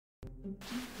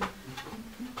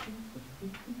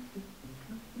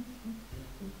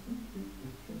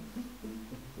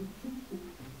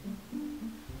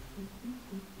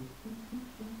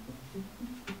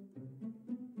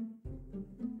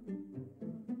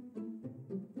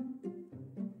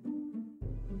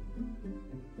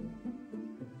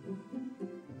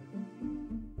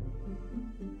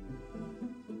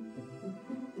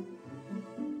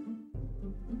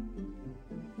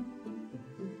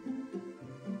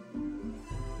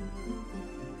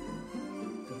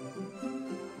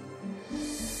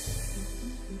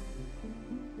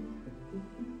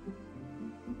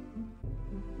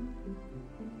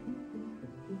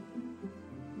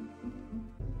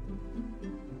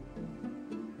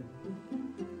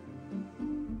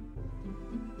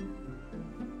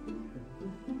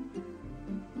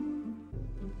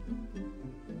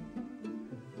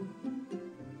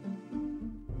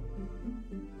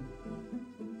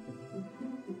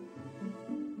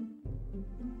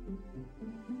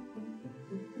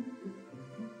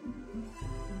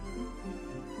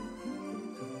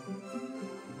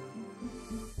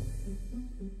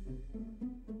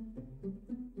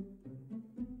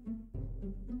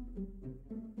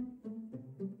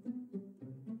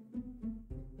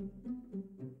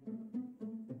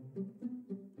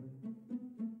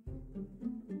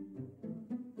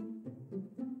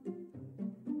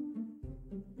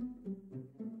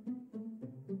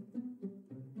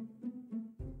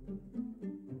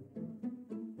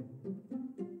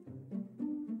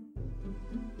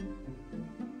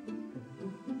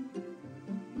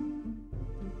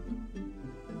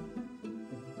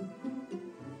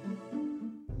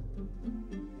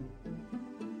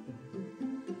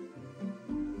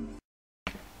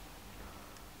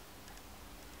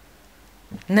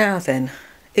Now then,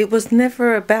 it was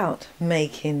never about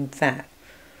making that.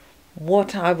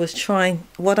 What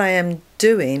I am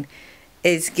doing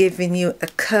is giving you a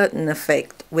curtain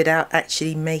effect without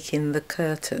actually making the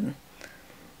curtain.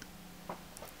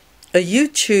 A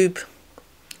YouTube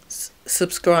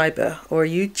subscriber or a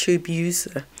YouTube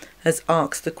user has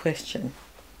asked the question,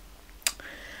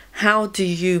 how do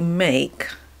you make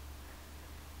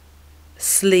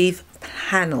sleeve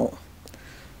panel?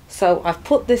 So I've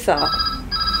put this up.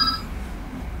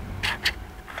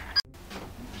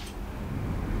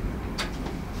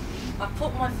 I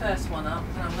put my first one up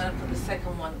and I'm going to put the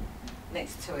second one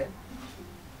next to it.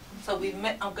 So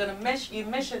I'm going to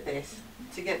measure this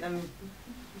to get them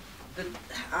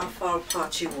how far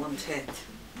apart you want it.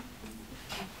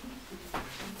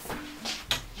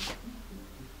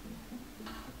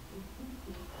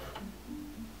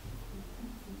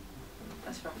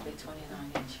 That's roughly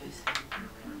 29 inches.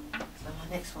 So my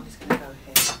next one is going to go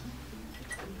here.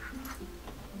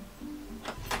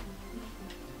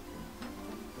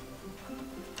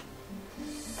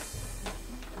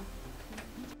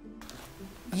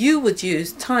 You would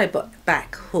use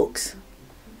tie-back hooks,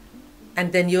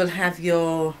 and then you'll have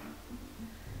your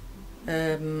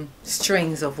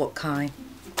strings of what kind.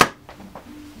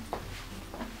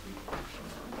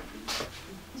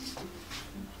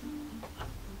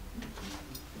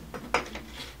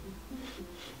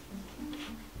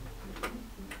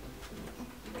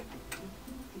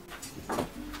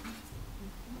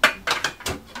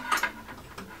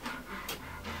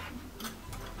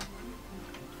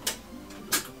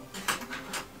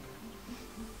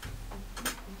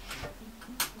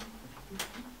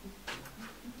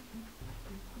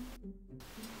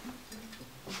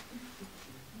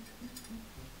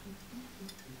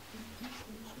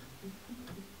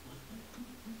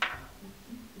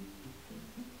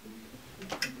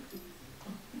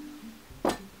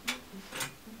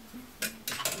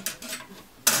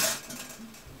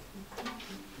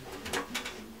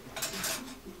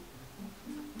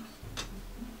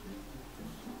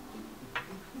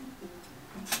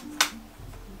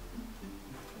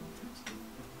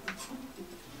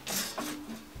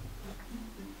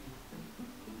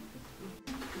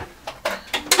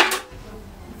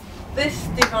 This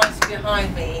device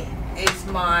behind me is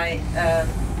my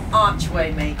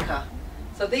archway maker.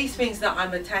 So these things that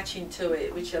I'm attaching to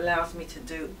it, which allows me to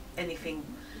do anything,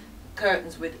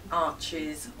 curtains with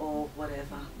arches or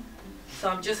whatever. So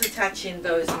I'm just attaching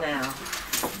those now.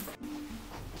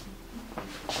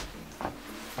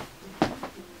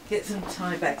 Get some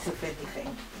tie backs if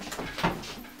anything.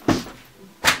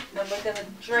 And we're going to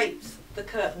drape the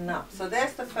curtain up. So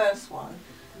there's the first one.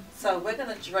 So we're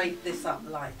going to drape this up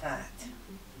like that.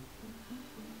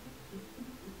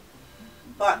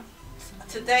 But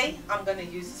today I'm going to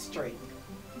use a string.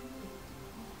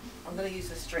 I'm going to use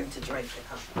a string to drape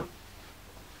it up.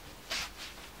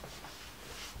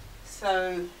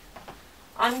 So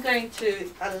I'm going to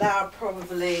allow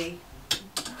probably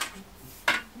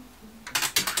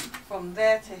from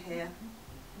there to here,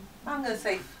 I'm going to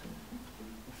say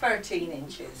 13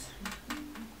 inches.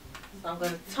 So I'm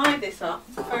going to tie this up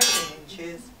 13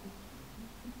 inches.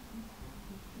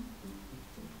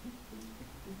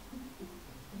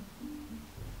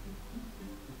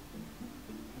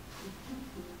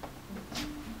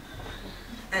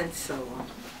 And so on.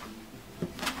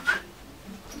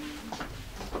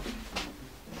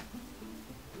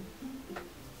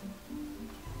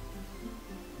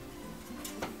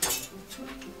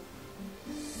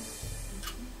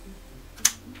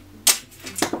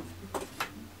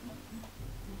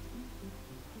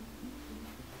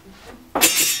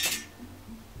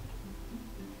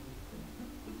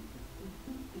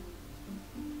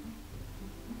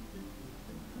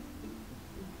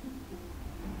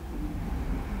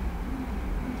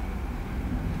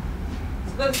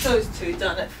 That's those two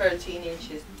done at 13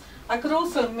 inches. I could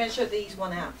also measure these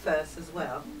one out first as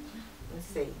well and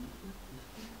see.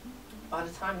 By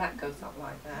the time that goes up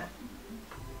like that,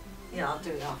 yeah, I'll do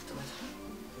it afterwards.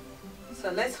 So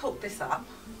let's hook this up.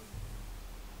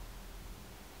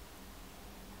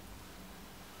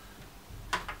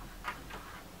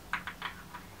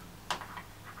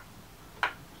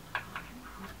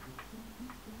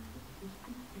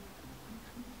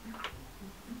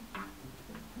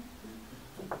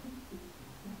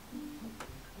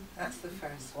 That's the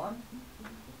first one.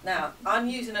 Now, I'm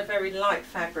using a very light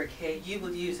fabric here. You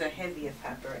will use a heavier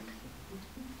fabric,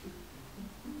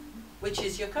 which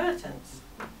is your curtains.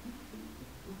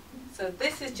 So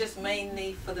this is just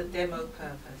mainly for the demo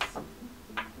purpose.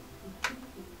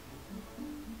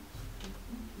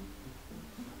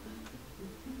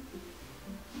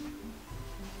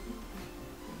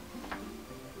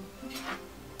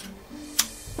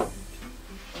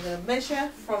 I'm going to measure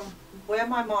from where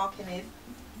my marking is,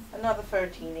 another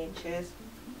 13 inches.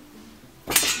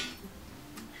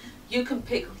 You can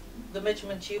pick the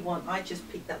measurement you want. I just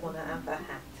picked that one out of a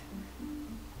hat.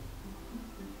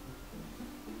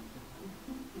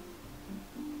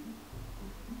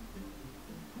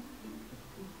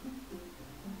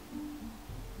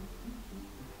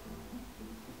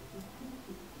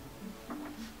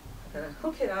 I'm going to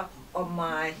hook it up on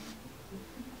my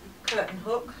curtain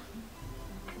hook,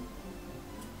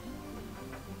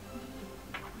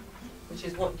 which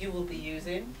is what you will be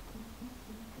using.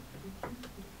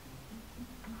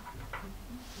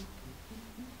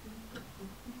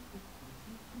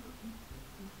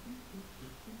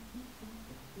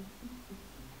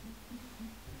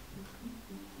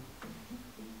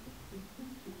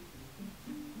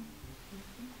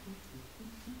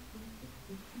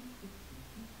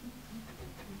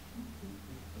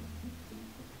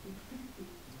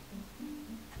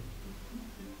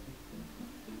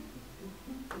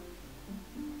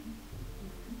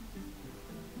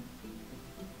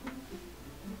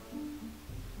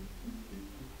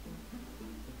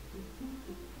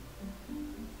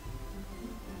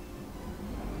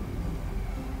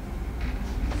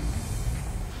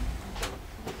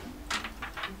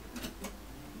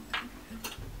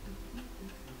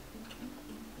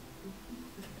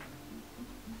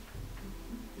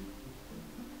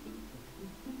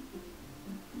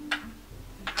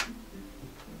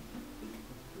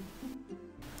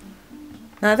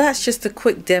 Now that's just a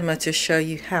quick demo to show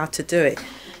you how to do it.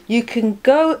 You can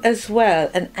go as well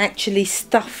and actually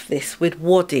stuff this with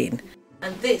wadding.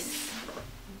 And this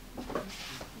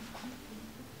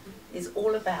is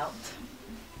all about,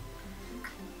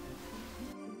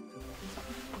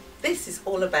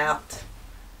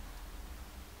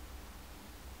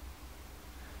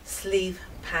 sleeve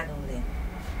paneling.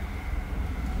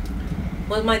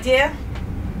 Well, my dear,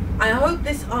 I hope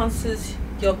this answers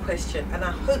your question and I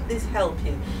hope this helped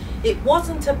you. It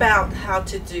wasn't about how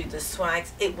to do the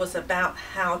swags, it was about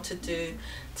how to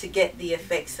get the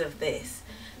effects of this.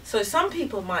 So some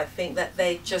people might think that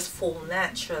they just fall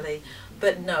naturally,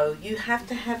 but no, you have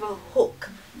to have a hook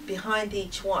behind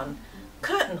each one.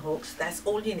 Curtain hooks, that's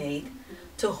all you need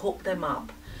to hook them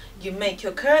up. You make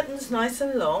your curtains nice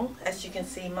and long, as you can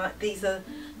see.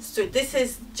 This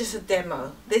is just a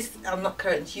demo. This are not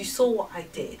curtains. You saw what I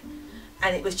did,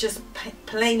 and it was just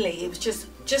plainly, it was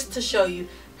just to show you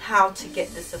how to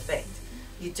get this effect.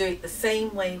 You do it the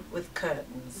same way with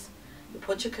curtains. You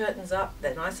put your curtains up,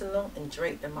 they're nice and long, and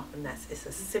drape them up, and it's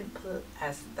as simple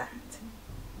as that.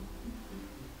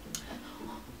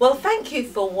 Well, thank you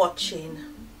for watching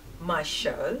my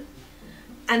show,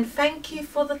 and thank you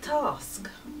for the task,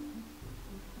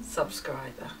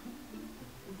 subscriber.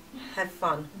 Have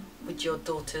fun with your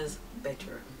daughter's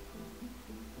bedroom.